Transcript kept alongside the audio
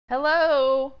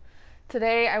Hello!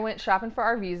 Today I went shopping for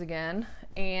RVs again,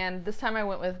 and this time I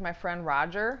went with my friend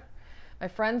Roger. My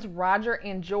friends Roger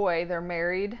and Joy, they're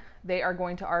married. They are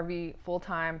going to RV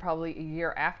full-time probably a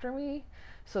year after me.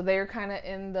 So they're kind of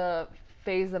in the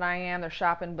phase that I am. They're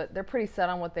shopping, but they're pretty set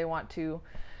on what they want to.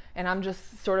 And I'm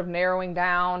just sort of narrowing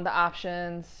down the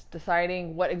options,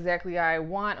 deciding what exactly I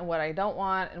want and what I don't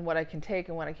want, and what I can take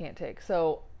and what I can't take.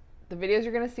 So the videos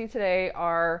you're going to see today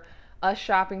are us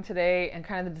shopping today and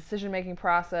kind of the decision-making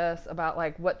process about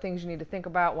like what things you need to think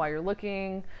about while you're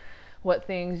looking, what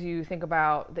things you think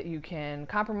about that you can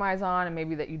compromise on and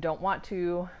maybe that you don't want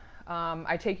to.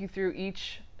 I take you through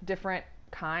each different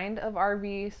kind of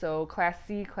RV, so Class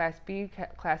C, Class B,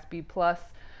 Class B plus,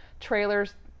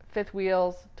 trailers, fifth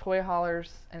wheels, toy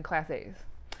haulers, and Class A's.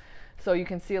 So you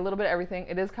can see a little bit of everything.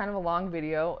 It is kind of a long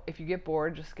video. If you get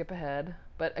bored, just skip ahead.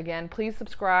 But again, please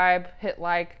subscribe, hit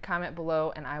like, comment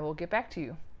below, and I will get back to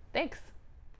you. Thanks.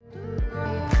 Which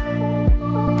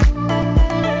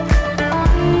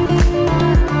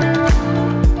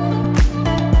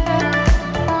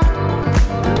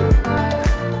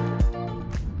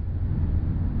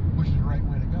is the right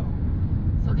way to go?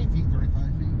 30 feet,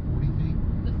 35 feet, 40 feet?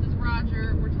 This is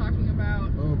Roger. We're talking about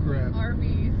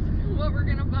RVs. What we're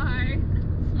gonna buy,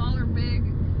 small or big,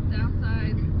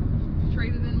 downside,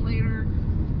 trade it in later.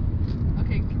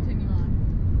 Okay, continue on.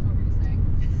 What were you saying?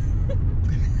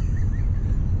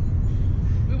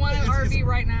 We want an RV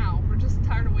right now. We're just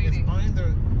tired of waiting. It's fine.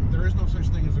 There is no such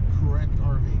thing as a correct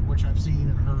RV, which I've seen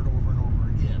and heard over and over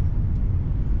again.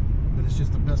 But it's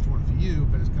just the best one for you,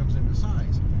 but it comes into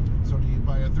size. So do you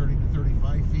buy a 30 to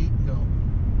 35 feet and go,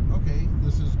 okay,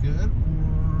 this is good,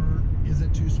 or is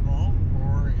it too small,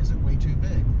 or is it way too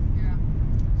big? Yeah.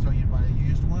 So you buy a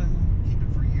used one, keep it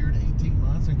for a year to 18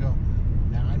 months and go,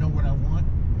 now I know what I want,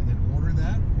 and then order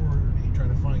that, or do you try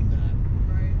to find that?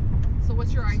 Right. So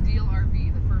what's your ideal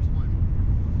RV, the first one?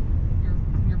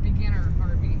 Your beginner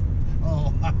RV.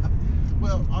 Oh,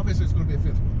 well, obviously it's going to be a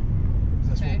fifth wheel.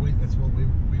 That's Okay. That's what we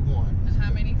want. And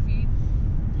how many feet?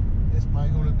 It's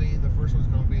probably going to be, the first one's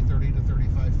going to be 30 to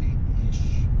 35 feet-ish.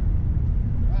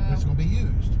 It's going to be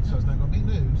used, so it's not going to be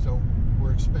new, so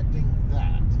we're expecting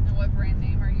that. And what brand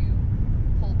name are you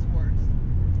pulled towards?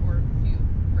 Or a few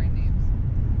brand names?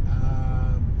 I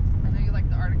know you like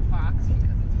the Arctic Fox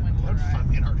because it's winter, I'd find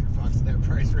me an Arctic Fox in that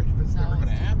price range, but it's never going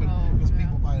to happen because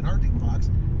people buy an Arctic Fox,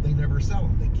 they never sell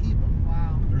them, they keep them.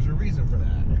 Wow. There's a reason for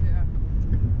that. Yeah.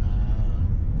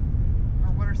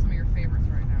 Or what are some of your favorites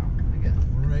right now? I guess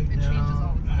Right it now, changes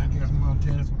all the time. I guess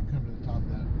Montana's going to come to the top of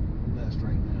that list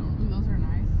right now. Ooh, those are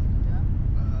nice. Yeah.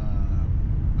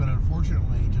 But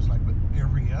unfortunately, just like with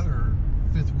every other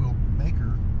fifth wheel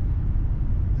maker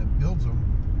that builds them,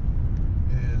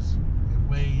 is it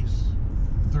weighs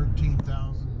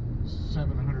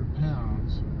 13,700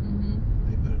 pounds.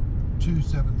 They put two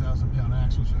 7,000-pound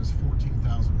axles, so that's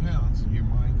 14,000 pounds, and your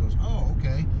mind goes, oh,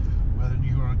 okay. Well, then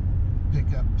you're going to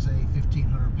pick up, say,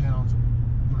 1,500 pounds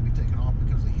going to be taken off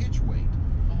because of the hitch weight.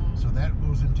 So that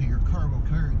goes into your cargo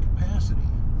carrying capacity.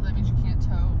 So that means you can't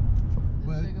tow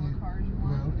Well, as big of a car as you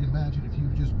want. Well, imagine if you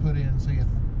just put in, say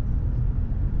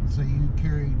you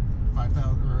carried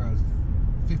 5,000 or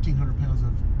 1,500 pounds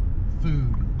of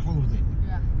food, clothing,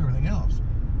 everything else.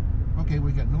 Okay,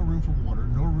 we got no room for water,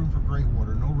 no room for gray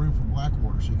water, no room for black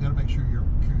water, so you got to make sure you're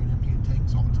carrying empty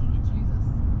tanks all the time. Jesus.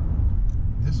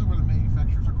 This is where the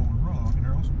manufacturers are going wrong, and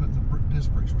they're also putting the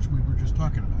disc brakes, which we were just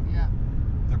talking about. Yeah.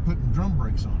 They're putting drum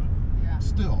brakes on them. Yeah.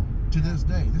 Still, to this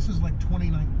day, this is like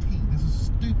 2019. This is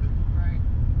stupid. Right.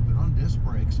 But on disc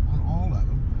brakes, on all of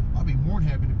them, I'll be more than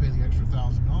happy to pay the extra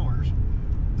 $1,000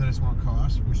 that it's going to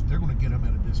cost, which they're going to get them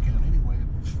at a discount anyway,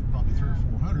 probably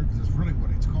 $300 or $400, because it's really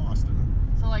what it's costing.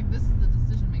 So like this is the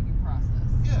decision-making process.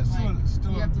 Yeah, like,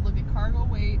 still you have to look at cargo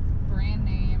weight, brand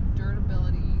name,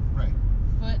 durability, right.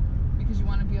 foot, because you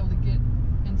want to be able to get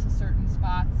into certain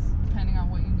spots depending on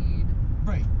what you need.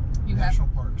 Right. You National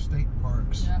parks, state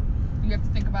parks. Yep. You have to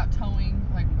think about towing.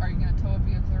 Like, are you going to tow a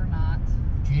vehicle or not?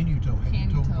 Can you tow? Have you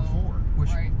towed before?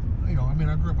 Which, right. you know, I mean,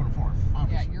 I grew up on a farm,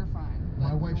 obviously. Yeah, you're fine.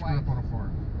 My wife grew up on a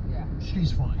farm. Yeah.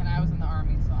 She's fine. And I was in the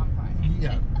Army, so I'm fine.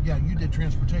 Yeah, you did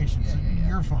transportation, so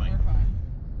you're fine. We're fine.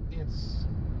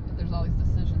 But there's all these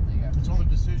decisions that you have to It's all the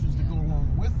decisions that go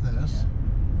along with this. Yeah.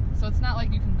 So it's not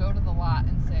like you can go to the lot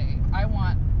and say, I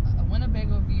want a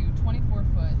Winnebago View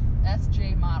 24-foot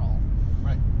SJ model.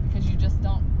 Right. Because you just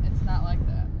don't, it's not like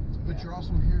that. But you're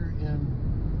also here in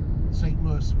St.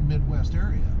 Louis, Midwest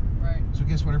area. Right. So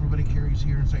guess what everybody carries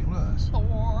here in St. Louis?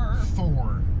 Thor.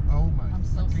 Thor. Oh my I'm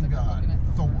so fucking sick God. of looking at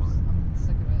Thor. I'm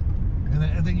sick of it. And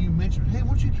then you mention, hey, why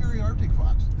don't you carry Arctic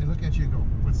Fox? They look at you and go,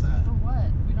 what's that? For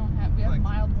what? We have Like,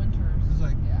 mild winters. It's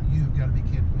like, yeah.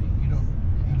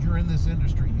 in this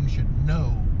industry, you should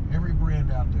know every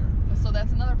brand out there. So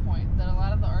that's another point, that a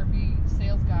lot of the RV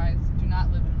sales guys do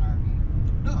not live in an RV.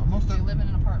 No, most of They them live in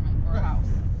an apartment or a Right. house.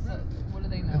 So Right. what do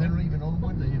they know? And they don't even own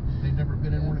one. They've never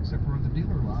been in one except for the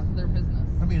dealer lot. This is their business.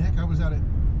 I mean, heck, I was out at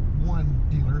one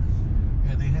dealer,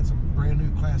 and they had some brand new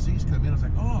Class C's come in. I was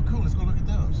like, oh, cool, let's go look at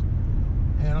those.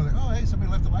 And I was like, oh, hey,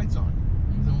 somebody left the lights on.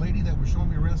 The lady that was showing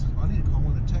me around says, I need to call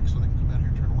one of the techs so they can come out here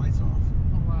and turn the lights off.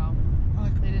 Oh, wow. I'm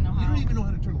like, They didn't know how. You don't even know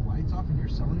how to turn the lights off, and you're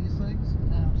selling these things?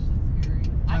 Oh, that's scary.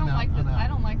 I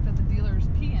don't like that the dealers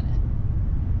pee in it.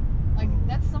 Like,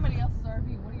 that's somebody else's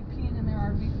RV. What are you peeing in their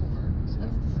RV for?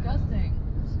 That's disgusting.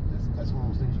 That's one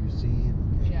of those things you see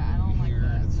and Yeah, I don't like hear,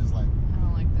 that. and it's just like, I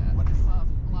don't like that. What? I saw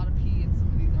a lot of pee in some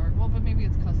of these RVs. Well, but maybe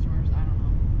it's customers. I don't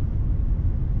know.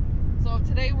 So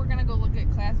today we're gonna go look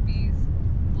at Class B's,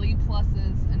 B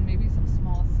pluses, and maybe some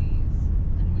small C's,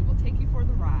 and we will take you for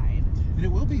the ride. and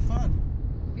it will be fun.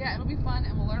 Yeah, it'll be fun,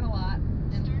 and we'll learn a lot.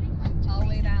 And I'll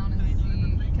lay down and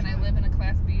see, can I live in a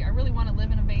Class B? I really want to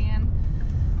live in a van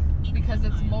because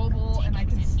it's mobile, and I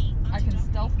can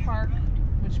stealth park,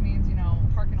 which means, you know,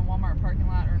 park in a Walmart parking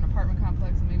lot or an apartment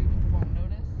complex, and maybe people won't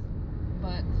notice.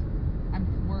 But I'm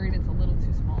worried it's a little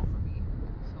too small for me.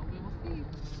 So we will see.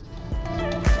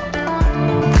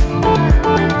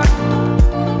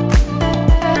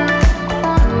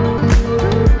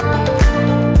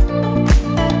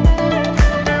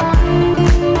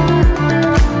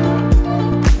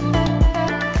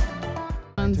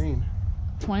 One's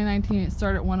 2019, it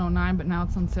started at 109, but now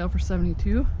it's on sale for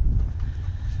 72.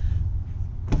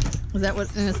 Is that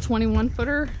what? And it's 21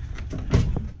 footer.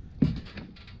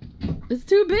 It's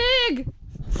too big.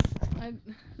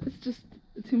 It's just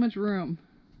too much room.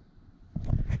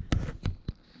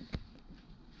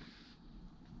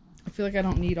 I feel like I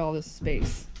don't need all this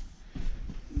space.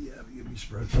 Yeah, but you'll be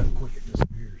spread out quick, it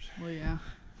disappears. Well, yeah.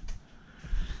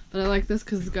 But I like this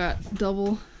because it's got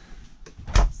double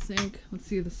sink. Let's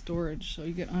see the storage. So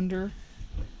you get under.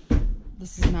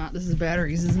 This is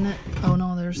batteries, isn't it? Oh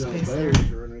no, there's space there.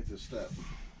 Batteries are underneath the step.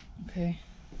 Okay.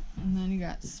 And then you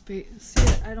got space. See,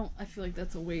 I feel like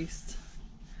that's a waste.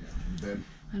 Bed.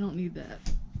 I don't need that.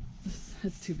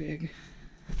 It's too big.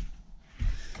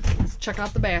 Let's check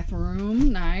out the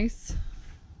bathroom. Nice.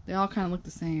 They all kind of look the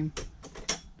same.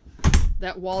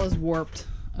 That wall is warped.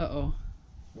 Uh-oh.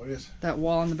 What is? That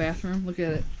wall in the bathroom. Look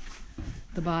at it.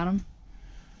 The bottom.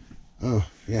 Oh,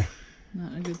 yeah.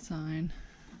 Not a good sign.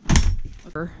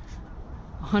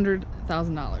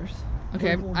 $100,000.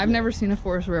 Okay, I've never seen a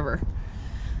Forest River.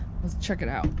 Let's check it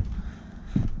out.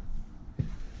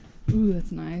 Ooh,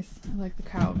 that's nice. I like the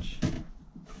couch.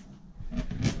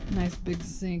 Nice big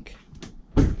sink.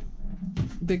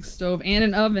 Big stove and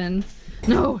an oven.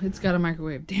 No, it's got a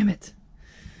microwave. Damn it.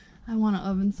 I want an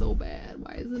oven so bad.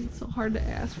 Why is it so hard to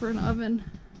ask for an oven?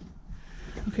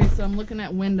 Okay, so I'm looking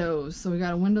at windows. So we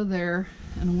got a window there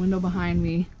and a window behind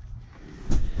me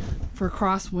for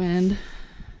crosswind.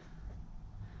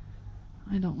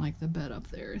 I don't like the bed up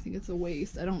there. I think it's a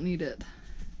waste. I don't need it.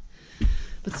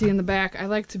 But see, in the back, I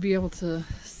like to be able to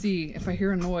see. If I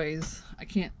hear a noise, I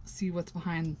can't see what's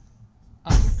behind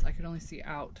us. I can only see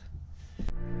out.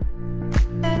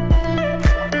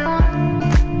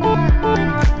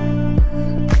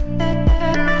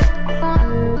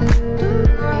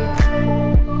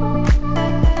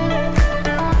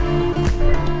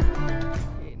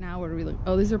 Okay, now where do we look?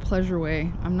 Oh, these are Pleasure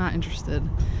Way. I'm not interested.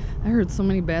 I heard so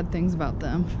many bad things about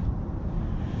them.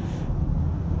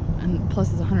 And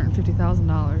plus it's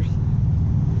 $150,000.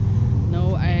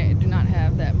 No, I do not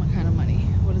have that kind of money.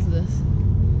 What is this?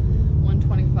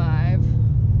 $125.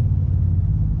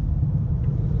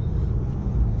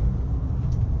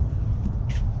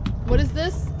 What is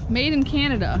this? Made in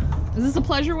Canada. Is this a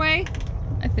Pleasure Way?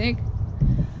 I think.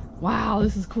 Wow,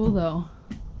 this is cool though.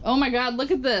 Oh my god,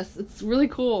 look at this. It's really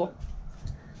cool.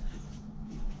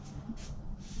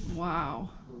 Wow.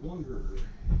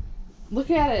 Look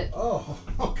at it. Oh,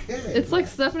 okay. It's like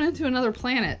stepping into another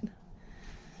planet.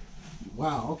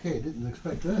 Wow, okay, didn't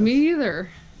expect that. Me either.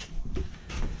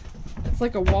 It's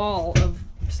like a wall of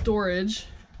storage.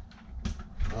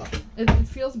 It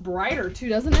feels brighter too,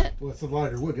 doesn't it? Well, it's the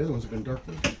lighter wood. The other ones have been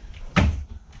darker.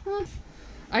 Huh.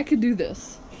 I could do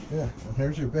this. Yeah, well,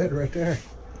 there's your bed right there.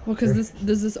 Well, because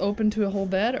does this open to a whole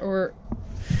bed or?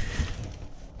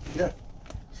 Yeah,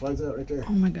 slides out right there.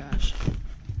 Oh my gosh.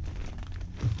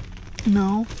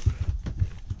 No.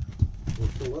 We'll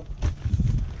fill up.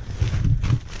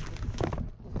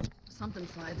 Something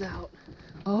slides out.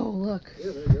 Oh, look.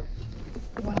 Yeah, there you go.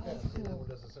 Wow. Yeah, see, that one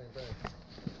does the same thing.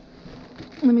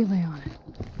 Let me lay on it.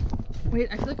 Wait,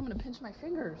 I feel like I'm going to pinch my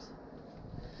fingers.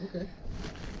 Okay.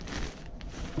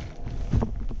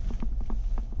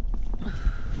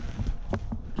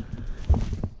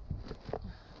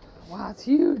 It's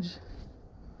huge.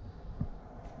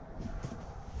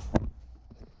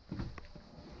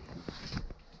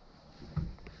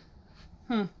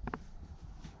 Huh.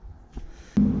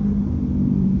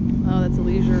 Oh, that's a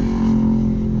Leisure.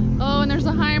 Oh, and there's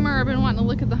a Heimer. I've been wanting to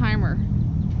look at the Heimer.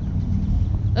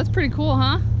 That's pretty cool,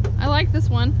 huh? I like this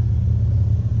one.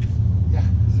 Yeah,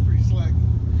 this is pretty slick.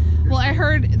 Well, I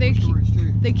heard they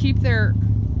keep their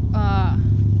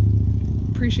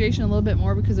appreciation a little bit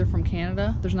more because they're from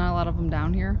Canada. There's not a lot of them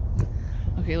down here.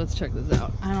 Okay, let's check this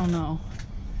out. I don't know.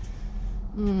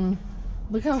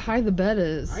 Look how high the bed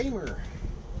is. Heimer.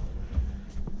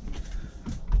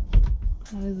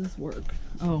 How does this work?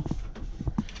 Oh.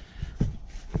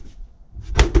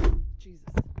 Jesus.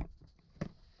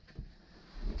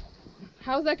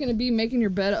 How's that going to be making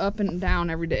your bed up and down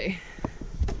every day?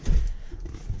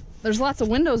 There's lots of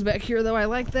windows back here, though. I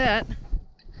like that.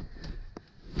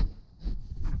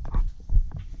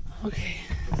 Okay,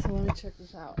 so let me check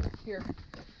this out. Here,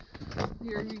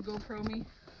 you GoPro me.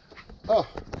 Oh,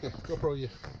 okay, GoPro you.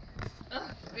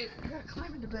 Wait, I gotta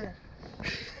climb into bed.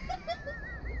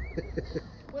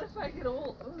 What if I get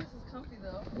old? Oh, this is comfy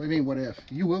though. What do you mean, what if?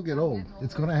 You will get old.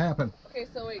 It's going to happen. Okay,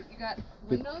 so wait, you got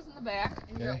windows in the back,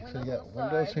 and you got Okay, windows so you got on the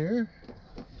windows side. here.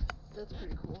 That's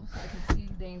pretty cool. So I can see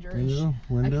danger. Window,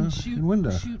 window, I can shoot, and window.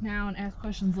 shoot now and ask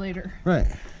questions later. Right.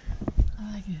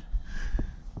 I like it.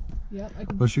 Yep, I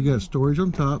can. Plus you got storage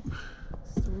on top.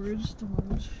 Storage.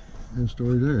 And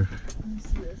storage there. Let me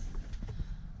see this.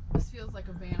 This feels like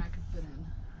a van I could fit in.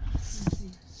 Let me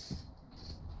see.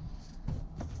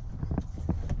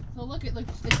 So look, it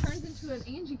turns into an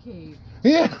Angie cave.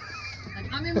 Yeah.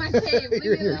 Like, I'm in my cave. Leave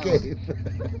You're me in your alone. cave.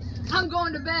 I'm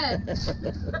going to bed.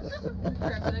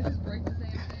 Crap, did I just break the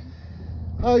same thing?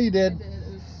 Oh, you I did. did.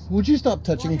 It was, Would you stop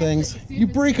touching things? You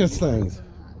break us things.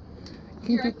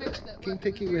 Here, I fixed it. Can't Look,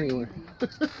 take it's you very anywhere.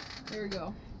 easy. There we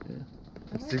go. Yeah.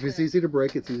 I like If it's that. easy to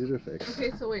break, it's easy to fix. Okay,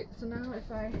 so wait. So now if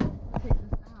I take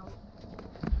this out,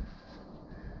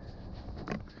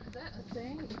 is that a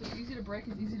thing? If it's easy to break,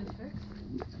 it's easy to fix?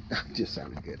 Just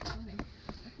sounded good. Funny.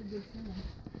 That's a good thing.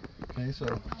 Okay, so I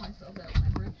tell myself that when I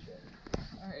break shit.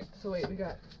 Alright, so wait, we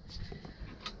got.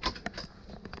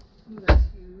 Ooh, that's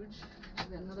huge. We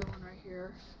got another one right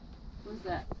here. What is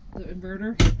that? The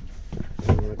inverter?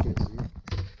 I can't see.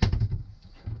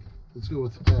 Let's go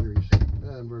with the batteries.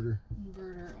 Inverter.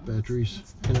 Inverter.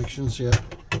 Batteries. Connections, yeah.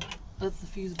 That's the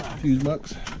fuse box. Fuse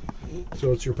box.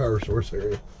 So it's your power source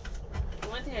area. The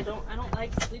one thing I don't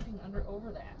like sleeping over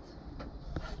that.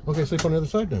 Okay, sleep on the other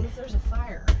side What then. if there's a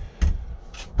fire?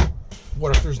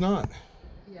 What if there's not?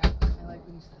 Yeah, I like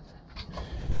when you said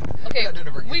that. Okay,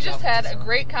 we just had a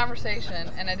great conversation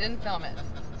and I didn't film it.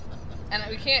 And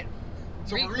we can't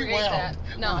recreate that.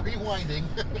 No. We're rewinding.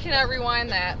 We cannot rewind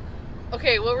that.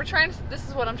 Okay, well this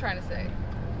is what I'm trying to say.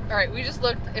 Alright, we just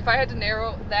looked, if I had to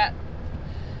narrow that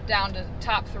down to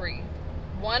top 3.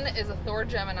 One is a Thor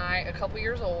Gemini, a couple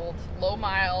years old, low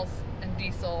miles, and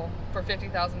diesel for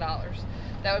 $50,000.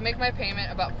 That would make my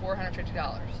payment about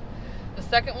 $450. The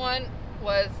second one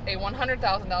was a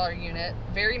 $100,000 unit,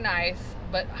 very nice,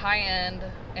 but high end,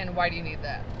 and why do you need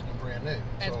that? Brand new.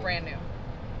 And it's brand new.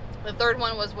 The third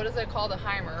one was, what is it called? A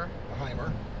Heimer. A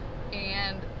Heimer.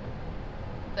 And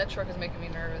that truck is making me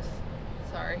nervous.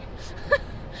 Sorry.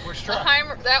 Which A truck?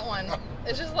 Heimer, that one.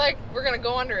 It's just like, we're going to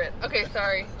go under it. Okay,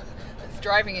 sorry. It's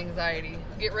driving anxiety.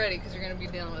 Get ready, because you're going to be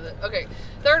dealing with it. Okay,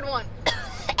 third one.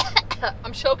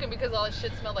 I'm choking because all this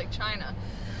shit smelled like China.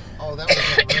 Oh, that was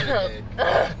really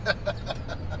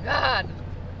big. God.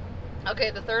 Okay,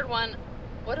 the third one.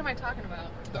 What am I talking about?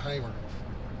 The Heimer.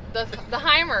 The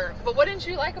Heimer. But what didn't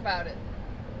you like about it?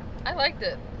 I liked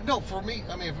it. No, for me,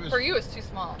 I mean, if it was For you, it's too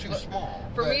small. too But small.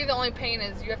 For but, me, the only pain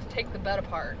is you have to take the bed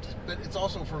apart. But it's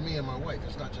also for me and my wife.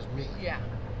 It's not just me. Yeah.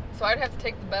 So I'd have to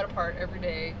take the bed apart every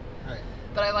day. Right.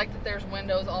 But I like that there's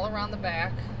windows all around the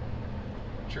back.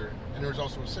 Sure. And there's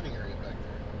also a sitting area back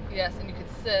there. Yes, and you could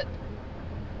sit.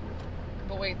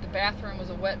 But wait, the bathroom was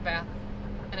a wet bath,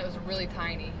 and it was really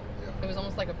tiny. Yeah. It was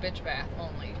almost like a bitch bath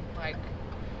only. Like,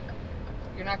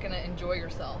 you're not going to enjoy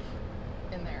yourself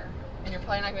in there. And you're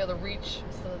probably not going to be able to reach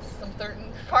some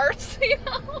certain parts, you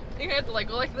know? You're going to have to, like,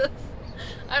 go like this.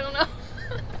 I don't know.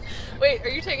 Wait, are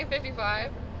you taking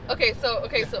 55? Okay, so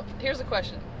here's a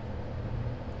question.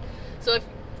 So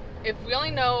if we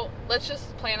only know, let's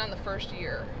just plan on the first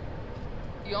year.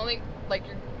 You only, like,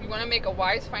 you want to make a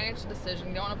wise financial decision.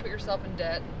 You don't want to put yourself in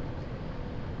debt.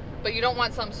 But you don't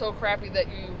want something so crappy that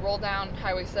you roll down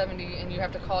Highway 70 and you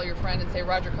have to call your friend and say,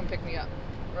 Roger, come pick me up.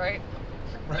 Right?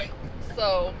 Right.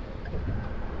 So,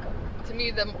 to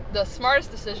me, the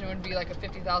smartest decision would be like a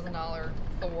 $50,000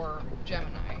 Thor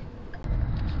Gemini.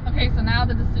 Okay, so now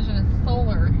the decision is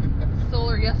solar.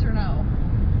 Solar, yes or no?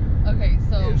 Okay,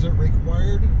 so... Is it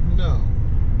required? No.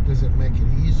 Does it make it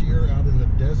easier out in the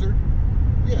desert?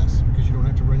 Yes, because you don't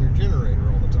have to run your generator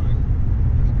all the time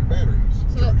to keep your batteries.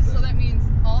 So that means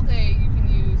all day you can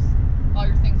use all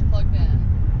your things plugged in.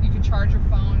 You can charge your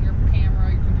phone, your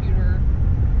camera, your computer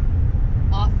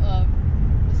off of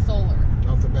the solar.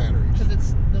 Off the batteries.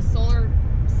 Because the solar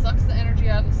sucks the energy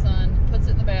out of the sun, puts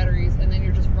it in the batteries, and then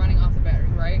you're just running off the battery,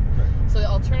 right? Right. So the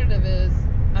alternative is,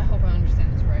 I hope I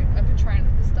understand this right. I've been trying,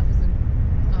 this stuff is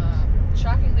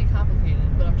shockingly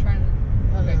complicated, but I'm trying to,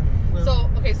 okay. So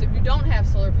if you don't have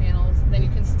solar panels, then you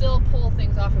can still pull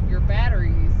things off of your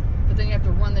batteries, but then you have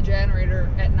to run the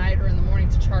generator at night or in the morning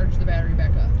to charge the battery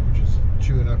back up. Which is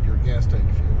chewing up your gas tank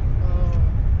fuel. Oh.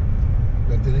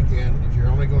 But then again, if you're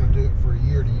only going to do it for a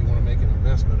year, do you want to make an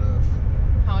investment of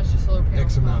how much does solar panels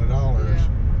X amount of dollars? Yeah.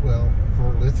 Well,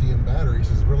 for lithium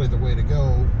batteries is really the way to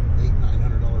go.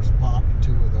 $800-900 a pop,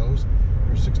 2 of those.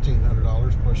 There's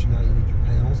 $1,600. Plus, now you need your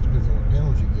panels. Depends on what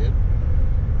panels you get.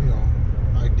 You know,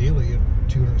 ideally, a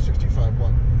 265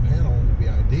 watt panel would be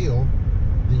ideal.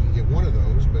 Then you can get one of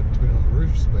those, but depending on the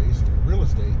roof space and real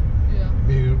estate,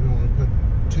 maybe you want to put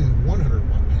 2 100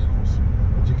 watt panels.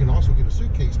 But you can also get a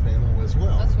suitcase panel as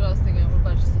well. That's what I was thinking. What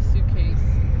about just a suitcase?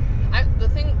 The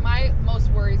thing, my most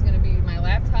worry is going to be my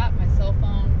laptop, my cell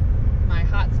phone, my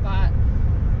hotspot,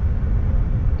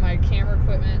 my camera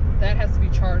equipment. That has to be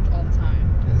charged all the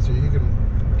time. And so you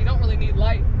can... You don't really need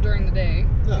light during the day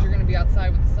because you're going to be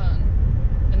outside with the sun.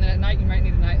 And then at night you might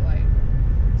need a night light.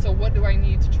 So what do I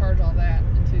need to charge all that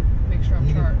and to make sure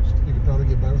I'm charged? You could probably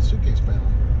get by with a suitcase panel.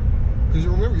 Because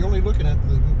remember, you're only looking at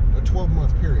a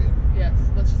 12-month period. Yes,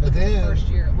 let's just look at the first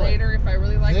year. Later, if I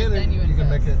really like it, then you invest. You can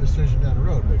make that decision down the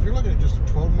road. But if you're looking at just a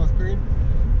 12-month period,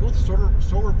 go with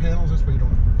solar panels. That's why you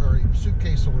don't, or a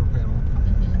suitcase solar panel.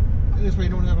 And this way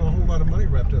you don't have a whole lot of money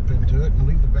wrapped up into it, and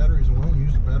leave the batteries alone.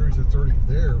 Use the batteries that's already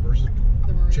there versus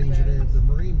changing the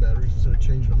marine batteries instead of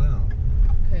changing them out.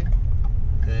 Okay.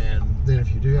 And then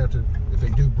if you do have to, if they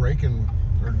do break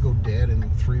or go dead in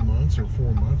 3 months or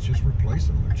 4 months, just replace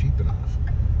them. They're cheap enough.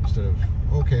 Instead of,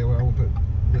 okay, well, I won't put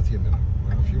lithium in them.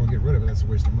 Well, if you want to get rid of it, that's a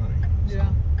waste of money.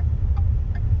 Yeah.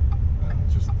 So,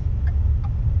 it's just,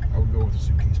 I would go with a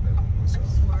suitcase panel myself.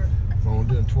 Smart. If I'm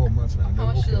doing 12 months now, how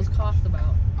much do those cost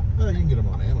about? You can get them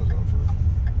on Amazon for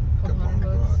a couple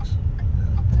 $100.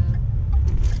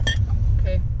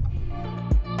 Yeah. Okay.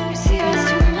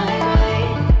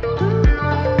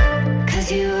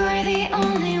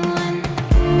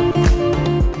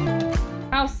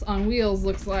 House on wheels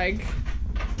looks like.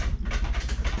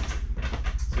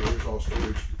 So there's all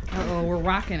storage. Uh-oh, we're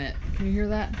rocking it. Can you hear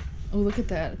that? Oh, look at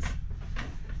that. It's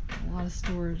a lot of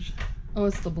storage. Oh,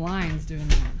 it's the blinds doing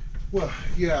that. Well,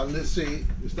 yeah, let's see.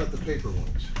 It's not the paper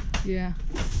ones. Yeah,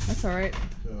 that's all right.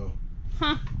 So,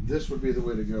 this would be the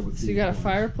way to go with these. So you got a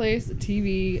fireplace, a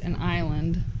TV, an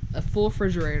island, a full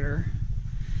refrigerator,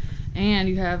 and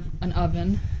you have an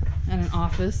oven and an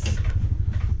office.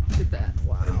 Look at that.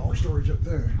 Wow. And more storage up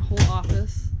there. A whole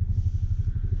office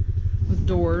with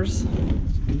doors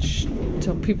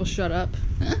until people shut up.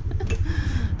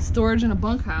 Storage in a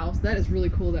bunkhouse. That is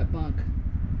really cool, that bunk.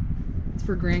 It's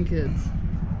for grandkids.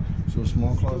 So a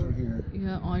small closet here.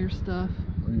 Yeah, all your stuff.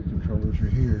 All your controllers are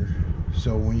here.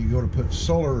 So when you go to put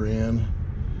solar in,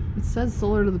 it says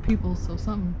solar to the people, so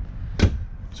something.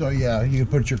 So yeah, you can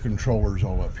put your controllers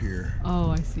all up here.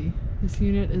 Oh, I see. This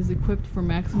unit is equipped for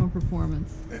maximum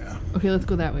performance. Yeah. Okay, let's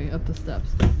go that way, up the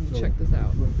steps. Let me check this out.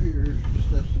 Up here, the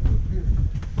steps up here.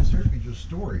 This here would be just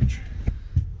storage.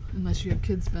 Unless you have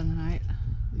kids spend the night.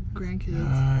 Grandkids.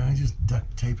 I just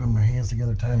duct tape them, their hands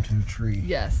together, tie them to a tree.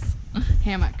 Yes.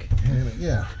 Hammock. Hammock,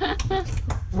 yeah.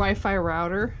 Wi-Fi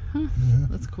router. Huh.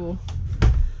 That's cool.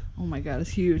 Oh my god, it's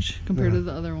huge compared to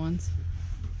the other ones.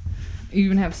 You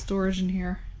even have storage in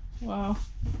here. Wow.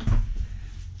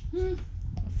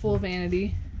 Full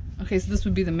vanity. Okay, so this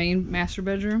would be the main master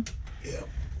bedroom. Yep.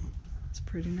 It's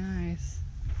pretty nice.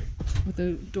 With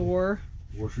a door.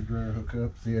 Washer dryer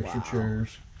hookup, the extra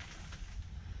chairs.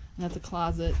 And that's a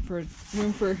closet for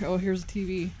room for, oh, here's a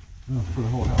TV. Oh, for the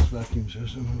whole house vacuum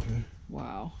system, okay.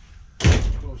 Wow.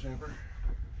 Close hamper.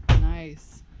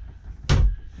 Nice.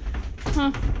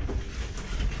 Huh.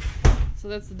 So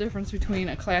that's the difference between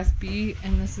a Class B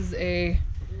and this is a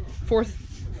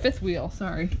fifth wheel,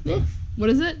 sorry. What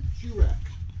is it? Shoe rack.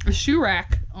 A shoe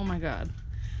rack. Oh my god.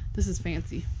 This is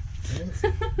fancy.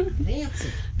 Fancy. Fancy.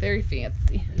 Very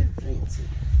fancy. Fancy.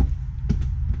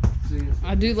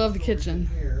 I do love the kitchen.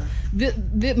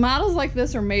 The models like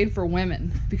this are made for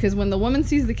women because when the woman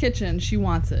sees the kitchen, she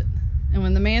wants it. And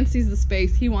when the man sees the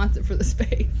space, he wants it for the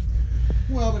space.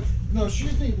 Well, but no, she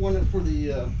just needs one for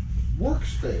the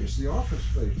workspace, the office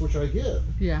space, which I get.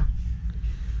 Yeah.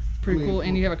 Pretty I mean, cool.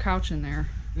 And you have a couch in there.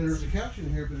 And there's a couch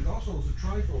in here, but it also is a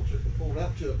trifold so it can fold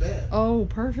out to a bed. Oh,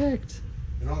 perfect.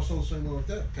 And also the same way with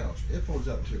that couch. It folds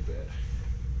out to a bed.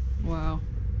 Wow.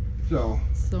 So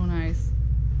nice.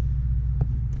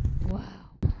 Wow.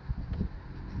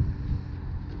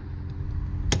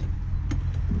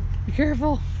 Be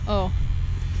careful. Oh.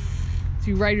 So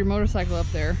you ride your motorcycle up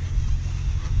there.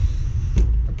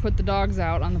 Or put the dogs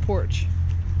out on the porch.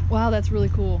 Wow, that's really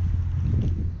cool.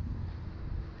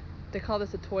 They call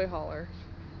this a toy hauler.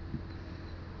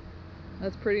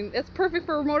 That's pretty. That's perfect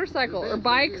for a motorcycle or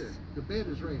bikes. Right, the bed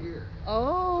is right here.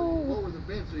 Oh. So you lower the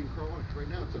bed so you can crawl on it. Right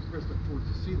now it's pressed up towards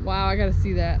the ceiling. Wow, I gotta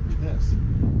see that. Yes.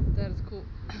 That is cool.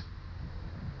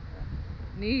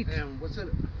 Neat. And what's in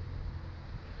it?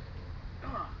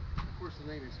 Of course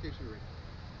the name escapes me right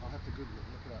now. I'll have to Google it,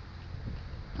 look it up.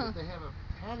 Huh. But they have a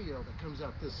patio that comes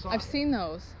out this side. I've seen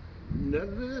those. None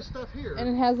of this stuff here. And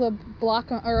it has a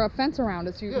block or a fence around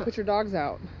it so you can put your dogs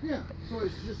out. Yeah, so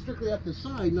it's just strictly at the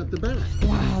side, not the back.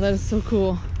 Wow, that is so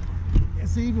cool. And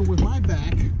see, even with my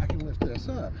back, I can lift this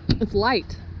up. It's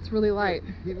light. It's really light.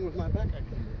 Even with my back, I can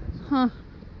do that. Huh.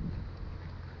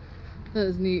 That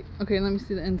is neat. Okay, let me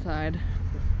see the inside.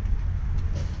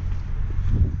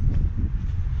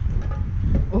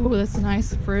 Oh, that's a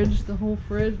nice fridge. The whole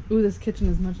fridge. Ooh, this kitchen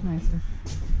is much nicer.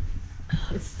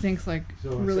 It stinks like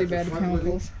really bad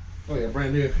chemicals. Oh yeah,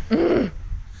 brand new. It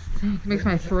makes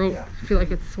my throat feel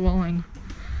like it's swelling.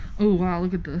 Oh wow,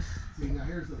 look at this. See, now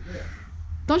here's the bed.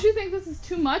 Don't you think this is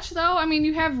too much though? I mean,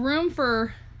 you have room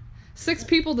for 6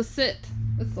 people to sit.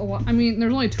 That's a lot. I mean,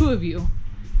 there's only 2 of you.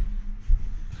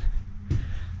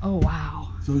 Oh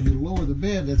wow. So you lower the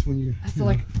bed, that's when you... That's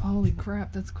like, holy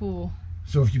crap, that's cool.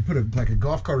 So if you put like a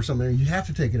golf cart or something there, you have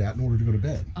to take it out in order to go to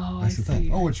bed. Oh, that's the I see.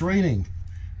 thing. Oh, it's raining.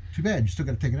 Too bad, you still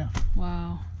got to take it out.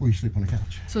 Wow. Or you sleep on the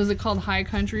couch. So is it called high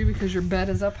country because your bed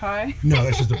is up high? No,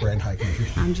 that's just a brand high country.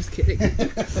 I'm just kidding.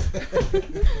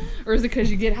 Or is it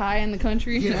because you get high in the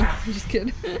country? Yeah. No, I'm just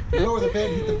kidding. You lower the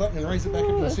bed, hit the button, and raise it back up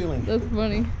to the ceiling. That's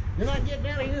funny. You're not getting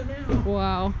out of here now.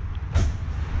 Wow.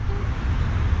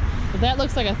 But that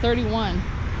looks like a 31.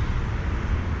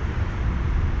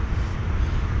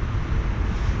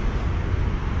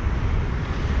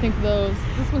 I think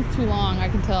this one's too long, I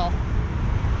can tell.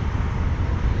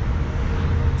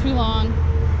 Too long.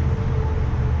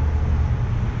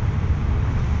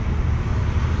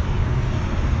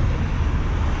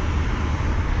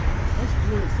 That's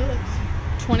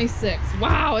 26. 26.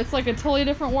 Wow, it's like a totally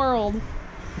different world.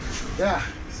 Yeah,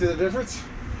 see the difference?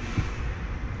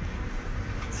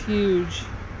 It's huge.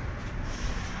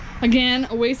 Again,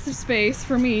 a waste of space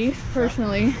for me,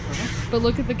 personally. But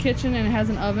look at the kitchen and it has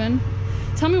an oven.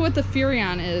 Tell me what the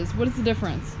Furrion is. What is the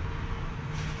difference?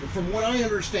 From what I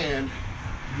understand,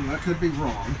 and I could be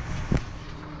wrong,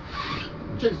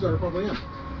 chances are probably am,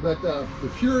 but the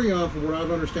Furrion, from what I've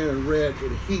understand and read,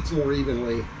 it heats more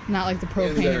evenly. Not like the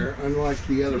propane. In there, unlike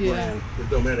the other brand, the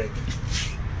Dometic.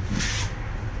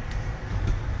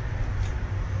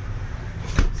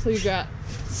 So you got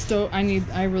stove.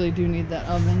 I really do need that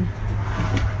oven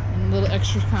and a little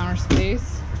extra counter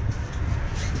space.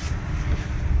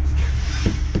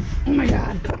 Oh my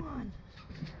God, come on.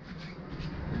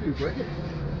 Did you break it?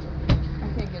 I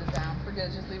can't get it down.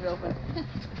 Forget it, just leave it open.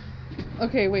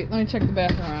 Okay, wait, let me check the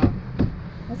bathroom out.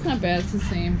 That's not bad, it's the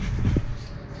same.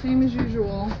 Same as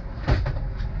usual.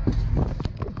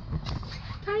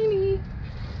 Tiny.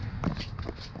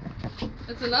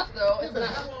 It's enough though. Yeah, It's but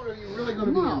not. how long are you really going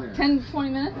to be in No, there? 10 to 20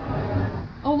 minutes.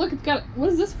 Oh look, it's got, what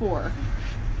is this for?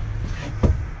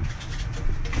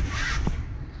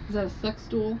 Is that a sex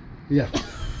stool? Yeah.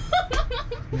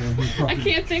 I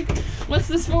can't think. What's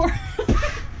this for?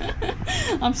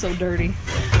 I'm so dirty.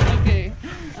 Okay.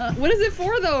 What is it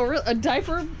for though? A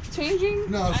diaper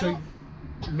changing? No, so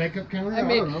makeup counter? I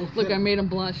made, don't know. look, I made him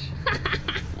blush.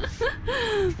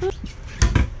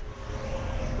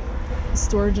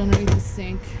 Storage underneath the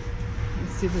sink.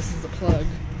 Let's see if this is a plug.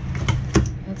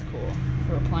 That's cool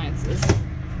for appliances.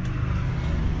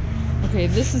 Okay,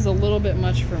 this is a little bit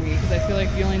much for me because I feel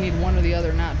like you only need one or the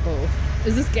other, not both.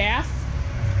 Is this gas?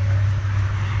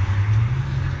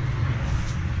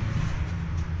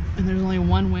 And there's only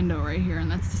one window right here,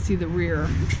 and that's to see the rear.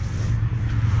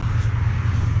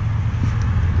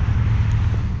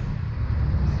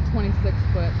 It's 26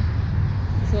 foot.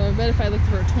 So I bet if I looked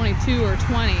for a 22 or 20,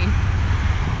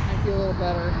 I'd be a little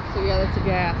better. So yeah, that's a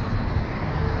gas.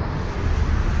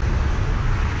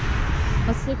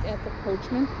 Let's look at the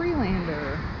Coachman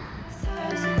Freelander.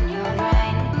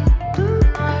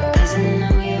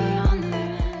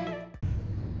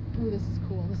 Ooh, this is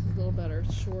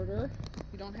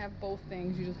You don't have both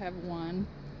things, you just have one.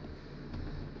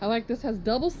 I like this, has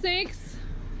double sinks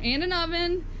and an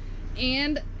oven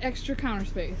and extra counter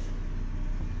space.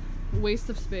 Waste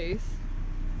of space.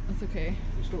 That's okay.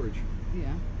 Storage.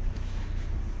 Yeah.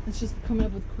 It's just coming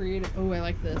up with creative. Oh, I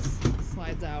like this. It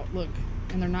slides out. Look.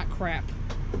 And they're not crap.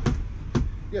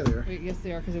 Yeah, they are. Wait, yes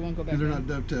they are, because they won't go back in. They're not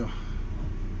dovetail.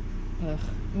 Ugh.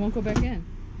 It won't go back in.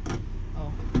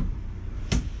 Oh.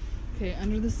 Okay,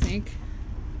 under the sink.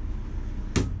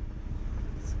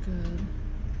 It's good.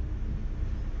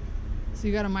 So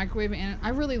you got a microwave, and I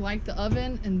really like the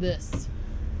oven and this.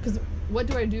 Because what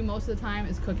do I do most of the time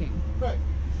is cooking. Right.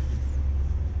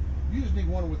 You just need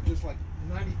one with just like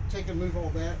 90, take and move all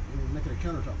that and make it a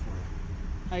countertop for you.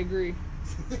 I agree.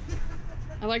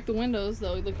 I like the windows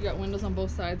though. Look, you got windows on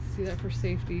both sides. See that for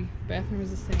safety. Bathroom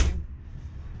is the same.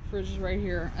 Fridge is right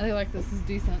here. I like this. This is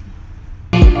decent.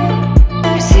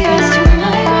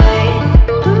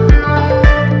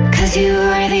 Cause you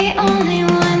are the only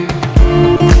one.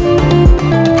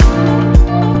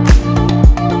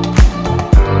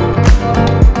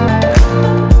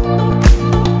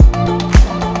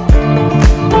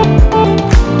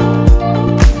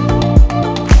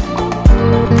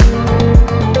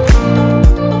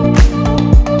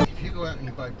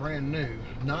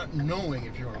 Not knowing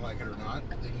if you're going to like it or not,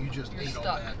 then you just ate all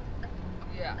that.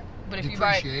 Yeah, but if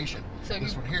depreciation. You buy, so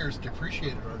this one here is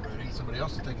depreciated already. Somebody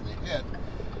else is taking the hit.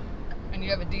 And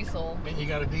you have a diesel. And you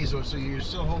got a diesel, so you're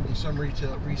still holding some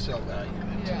resale value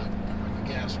into it, like the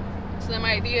gas. So then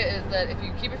my idea is that if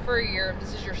you keep it for a year,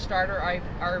 this is your starter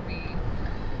RV.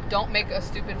 Don't make a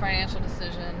stupid financial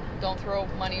decision. Don't throw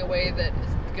money away that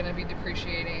is going to be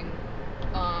depreciating.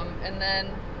 And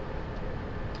then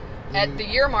at the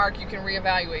year mark, you can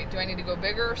reevaluate. Do I need to go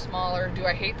bigger or smaller? Do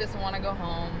I hate this and want to go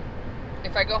home?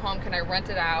 If I go home, can I rent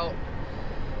it out?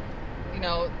 You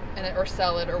know, or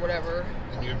sell it or whatever.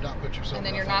 And you're not put yourself. And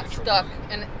then you're not stuck.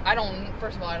 And I don't.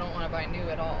 First of all, I don't want to buy new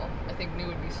at all. I think new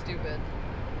would be stupid.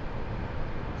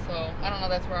 So I don't know.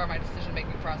 That's where my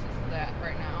decision-making process is at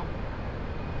right now.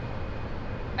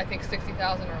 I think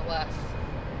 60,000 or less,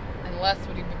 and less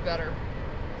would even be better.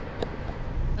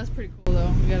 That's pretty cool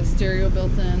though. We got a stereo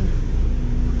built in.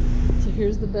 So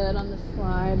here's the bed on the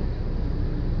slide.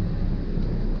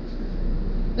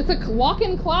 It's a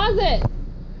walk-in closet.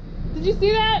 Did you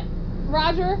see that,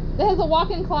 Roger? It has a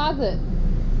walk-in closet.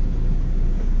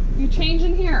 You change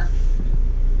in here.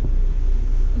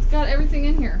 It's got everything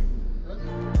in here.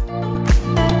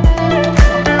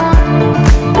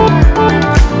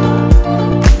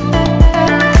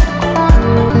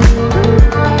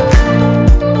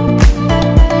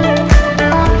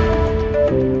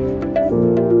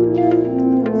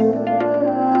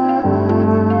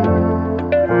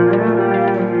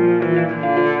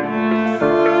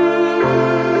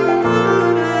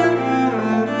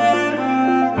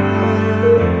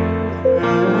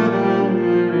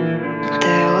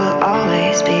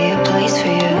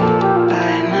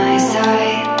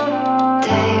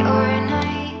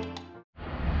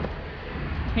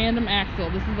 Tandem axle.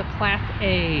 This is a Class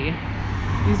A.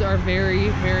 These are very,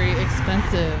 very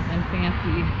expensive and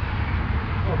fancy.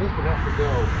 Oh, this would have to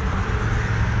go.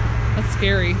 That's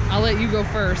scary. I'll let you go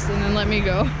first and then let me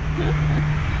go.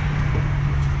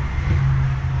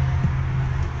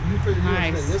 You figure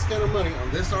nice. you spend this kind of money on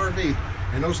this RV,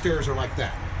 and those stairs are like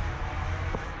that.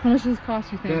 How much does this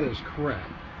cost, you think? That is crap.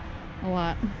 A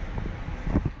lot.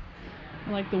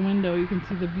 I like the window. You can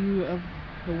see the view of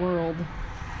the world.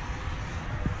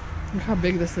 Look how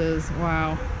big this is.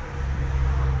 Wow.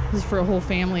 This is for a whole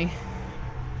family.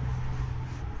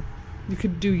 You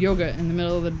could do yoga in the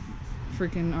middle of the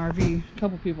freaking RV. A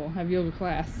couple people have yoga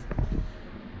class.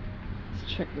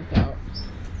 Let's check this out.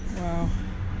 Wow.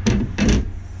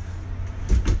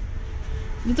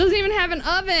 It doesn't even have an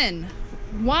oven.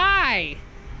 Why?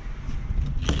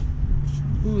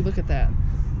 Ooh, look at that.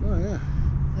 Oh, yeah.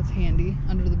 That's handy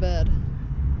under the bed.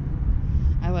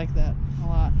 I like that a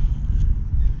lot.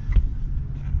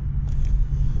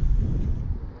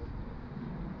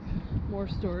 More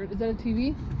storage. Is that a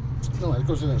TV? No, it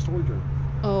goes in that storage room.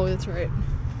 Oh, that's right.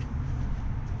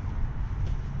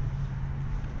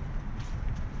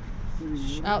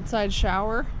 Outside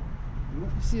shower. You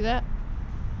see that?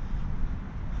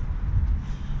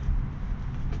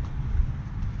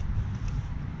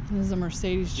 This is a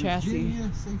Mercedes chassis.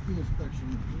 Safety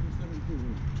inspection.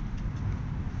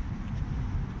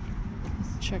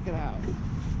 Let's check it out.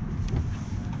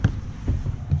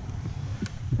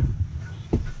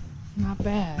 Not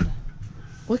bad.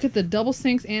 Look at the double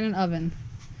sinks and an oven.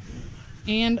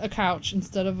 And a couch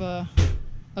instead of a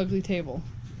ugly table.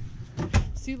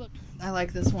 See, look. I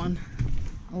like this one.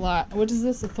 a lot. What is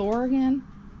this, a Thor again?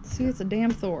 See, it's a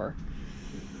damn Thor.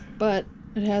 But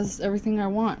it has everything I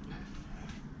want.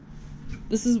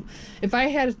 This is, if I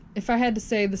had to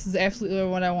say this is absolutely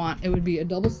what I want, it would be a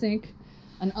double sink,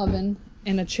 an oven,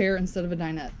 and a chair instead of a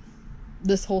dinette.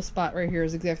 This whole spot right here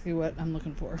is exactly what I'm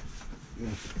looking for. Yeah.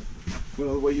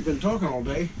 Well, the way you've been talking all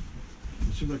day,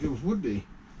 it seemed like it would be.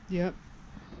 Yep.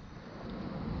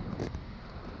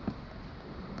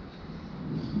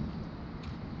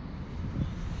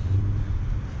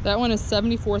 That one is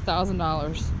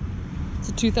 $74,000. It's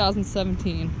a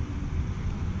 2017.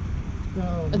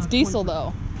 No, it's diesel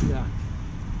though. Yeah.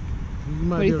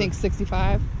 What do you think,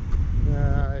 65?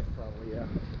 Probably, yeah.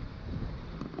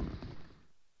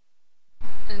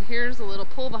 And here's a little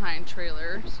pull-behind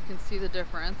trailer, so you can see the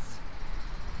difference.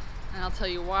 And I'll tell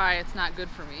you why it's not good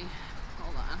for me.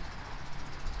 Hold on.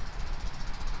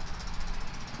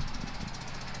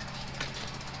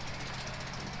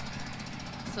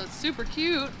 So it's super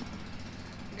cute.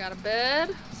 You got a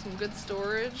bed, some good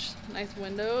storage, nice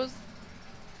windows,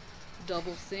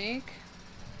 double sink,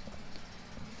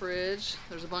 fridge.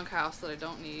 There's a bunkhouse that I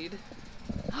don't need.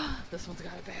 This one's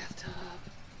got a bathtub.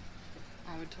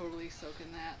 I would totally soak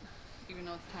in that, even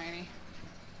though it's tiny.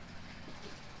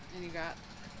 And you got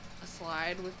a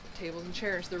slide with tables and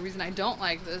chairs. The reason I don't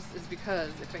like this is because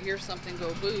if I hear something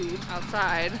go boo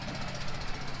outside,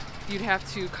 you'd have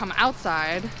to come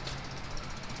outside.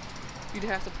 You'd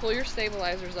have to pull your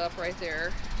stabilizers up right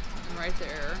there and right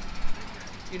there.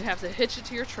 You'd have to hitch it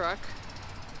to your truck,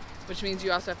 which means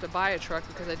you also have to buy a truck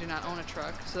because I do not own a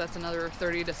truck. So that's another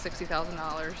 $30,000 to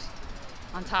 $60,000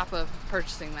 on top of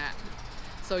purchasing that.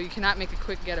 So you cannot make a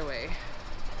quick getaway.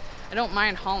 I don't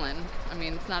mind hauling. I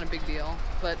mean, it's not a big deal.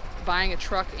 But buying a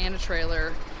truck and a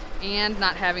trailer and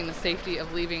not having the safety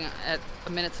of leaving at a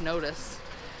minute's notice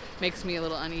makes me a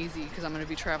little uneasy because I'm going to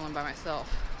be traveling by myself.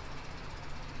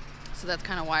 So that's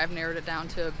kind of why I've narrowed it down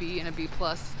to a B and a B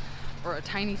plus, or a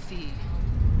tiny C.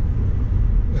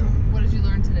 Yeah. What did you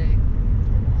learn today?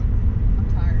 I'm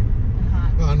tired and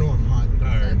hot. Well, I know I'm hot and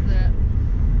tired. Says that.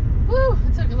 Woo!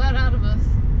 It took a lot out of us.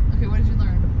 Okay, what did you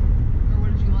learn? Or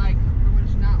what did you like? Or what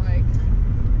did you not like?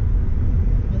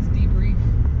 Let's debrief.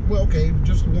 Well, okay,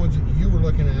 just the ones that you were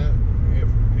looking at.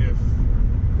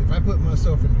 If I put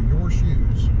myself into your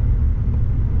shoes,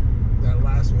 that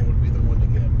last one would be the one to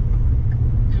get.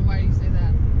 And why do you say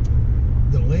that?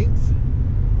 The length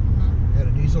had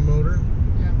a diesel motor.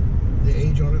 Yeah. The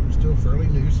age on it was still fairly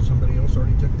new, so somebody else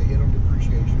already took the hit on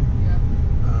depreciation. Yeah.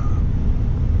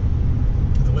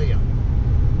 The layout.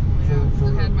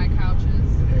 It had my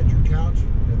couches. It had your couch,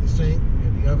 had the sink,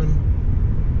 had the oven.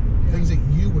 Yeah. Things that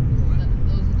you would want.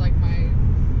 Those are like my.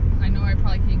 I know I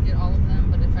probably can't get all of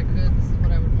them, but if I could, this is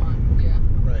what I would want. Yeah.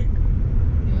 Right.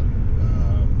 Yep.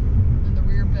 And the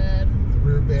rear bed. The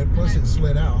rear bed, plus it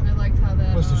slid out. I liked how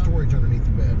that. Plus the storage underneath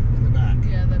the bed in the back.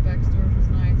 Yeah, that back storage was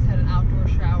nice. Had an outdoor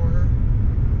shower.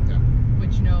 Yeah.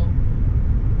 Which, you know,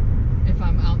 if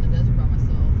I'm out in the desert by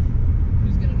myself,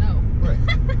 who's gonna know? Right.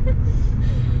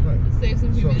 Right. Save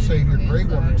some humidity. So save your gray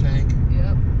water tank.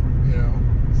 Yep. You know.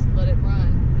 Just let it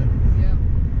run. Yep.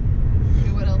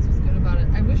 Okay, what else was good about it?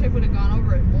 I wish I would have gone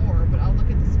over it more, but I'll look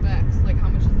at the specs, like how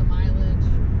much is the mileage.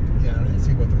 Yeah, I didn't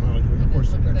see what the mileage was. Of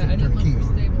course, I I didn't look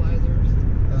for stabilizers.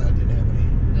 I didn't have any.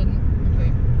 Didn't?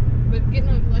 Okay. But getting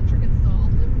an electric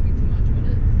installed, that would be too much,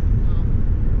 wouldn't it? No.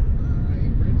 I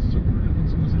read somewhere, I think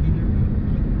someone said he did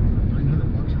like $900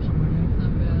 or something like that.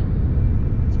 Not bad.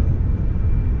 So.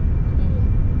 Cool.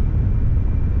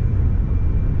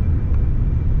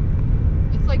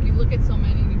 It's like you look at so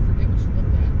many and you forget what you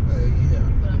looked at. Yeah.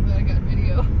 But I'm glad I got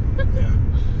video. Yeah.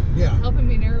 Yeah. Helping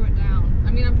me narrow it down.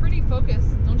 I mean, I'm pretty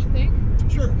focused, don't you think?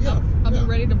 Sure, yeah. I'll be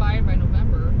ready to buy it by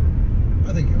November.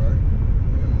 I think you are.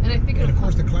 Yeah. And I think, and of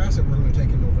course, the class that we're going to take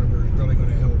in November is really going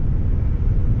to help.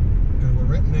 Because we're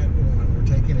renting that one, we're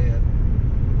taking it,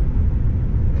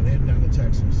 and heading down to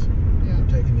Texas. Yeah. We're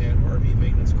taking that RV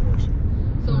maintenance course.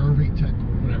 So, or RV tech,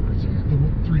 whatever. It's a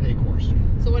 3-day course.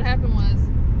 So what happened was,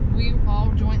 we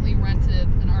all jointly rented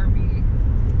an RV.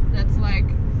 That's like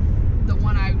the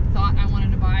one I thought I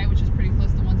wanted to buy, which is pretty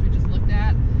close to the ones we just looked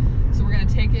at. So we're going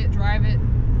to take it, drive it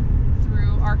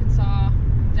through Arkansas,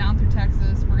 down through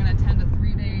Texas. We're going to attend a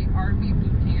 3-day RV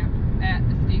boot camp at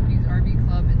Escapees RV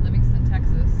Club in Livingston,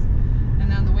 Texas.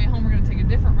 And then on the way home, we're going to take a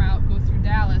different route, go through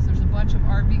Dallas. There's a bunch of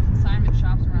RV consignment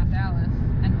shops around Dallas,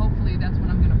 and hopefully that's what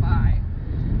I'm going to buy.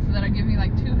 So that'll give me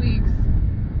like 2 weeks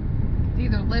to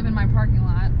either live in my parking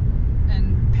lot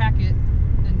and pack it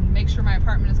and make sure my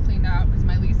apartment is cleaned out because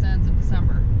my lease ends in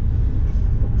December.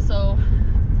 So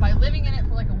by living in it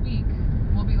for like a week,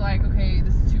 we'll be like, okay,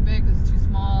 this is too big, this is too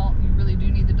small, you really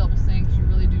do need the double sinks, you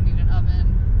really do need an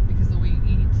oven because the way you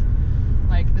eat,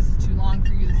 like this is too long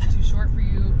for you, this is too short for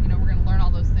you. You know, we're going to learn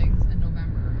all those things in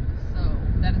November. So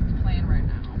that is the plan right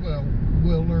now. Well,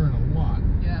 we'll learn a lot.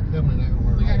 Yeah. Definitely not going to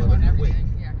learn all of it. We got to learn in a everything.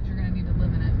 week. Yeah, because you're going to need to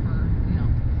live in it for, you know,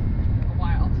 a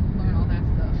while to learn all that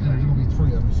stuff. And there's going to be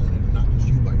 3 of us in it, not just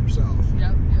you by yourself.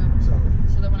 Yep, yep.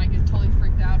 So that when I get totally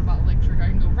freaked out about electric, I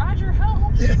can go, Roger,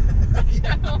 help! Yeah.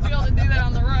 I won't be able to do that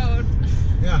on the road.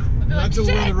 Yeah. Not Until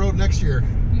we're on the road next year.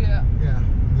 Yeah. Yeah.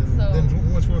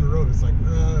 Then once we're on the road, it's like,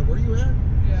 where are you at?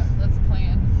 Yeah, that's the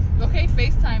plan. Okay,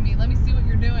 FaceTime me. Let me see what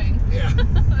you're doing. Yeah.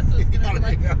 That's what it's gonna be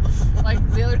like.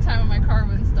 Like the other time when my car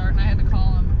wouldn't start and I had to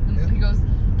call him, and he goes,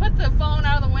 "Put the phone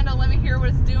out of the window. Let me hear what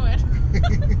it's doing."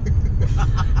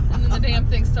 And then the damn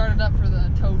thing started up for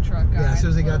the tow truck guy. Yeah, as soon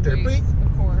as he got there, beep.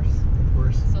 Of course. Of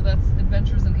course. So that's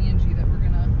Adventures in Angie that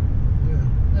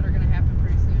that are gonna happen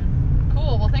pretty soon.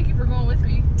 Cool. Well, thank you for going with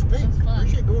me. Hey, It was fun.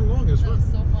 appreciate going along. It was fun. That was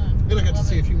so fun. And I got to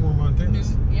see a few more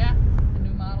Montanas. Yeah, the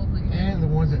new models that you And the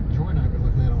ones that Joy and I have been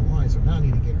looking at online. So now I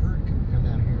need to get her to come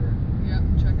down here. Yep,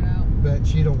 check it out. But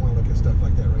she don't want to look at stuff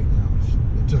like that right now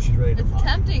until she's ready to buy. It's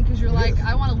tempting because you're like,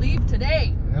 I want to leave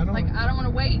today. I don't like, I don't want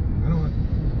to wait. I don't want.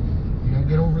 You gotta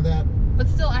get over that. But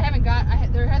still, I haven't got.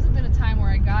 There hasn't been a time where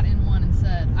I got in one and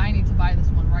said, I need to buy this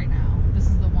one right now. This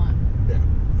is the one. Yeah.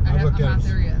 I'm not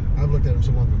there yet. I've looked at them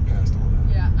so long and passed all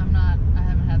that. Yeah, I'm not. I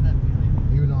haven't had that feeling.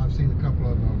 Even though I've seen a couple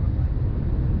of them, I'm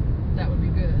like, that would be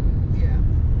good. Yeah,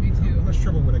 me too. how much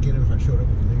trouble would I get in if I showed up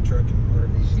with a new truck and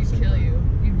RVs? She'd kill you.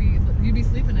 You'd be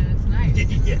sleeping in it tonight.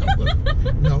 Yeah.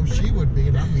 No, she would be,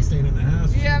 and I'd be staying in the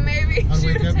house. Yeah, maybe. I'd She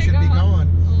wake would up, take she'd be off.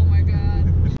 gone.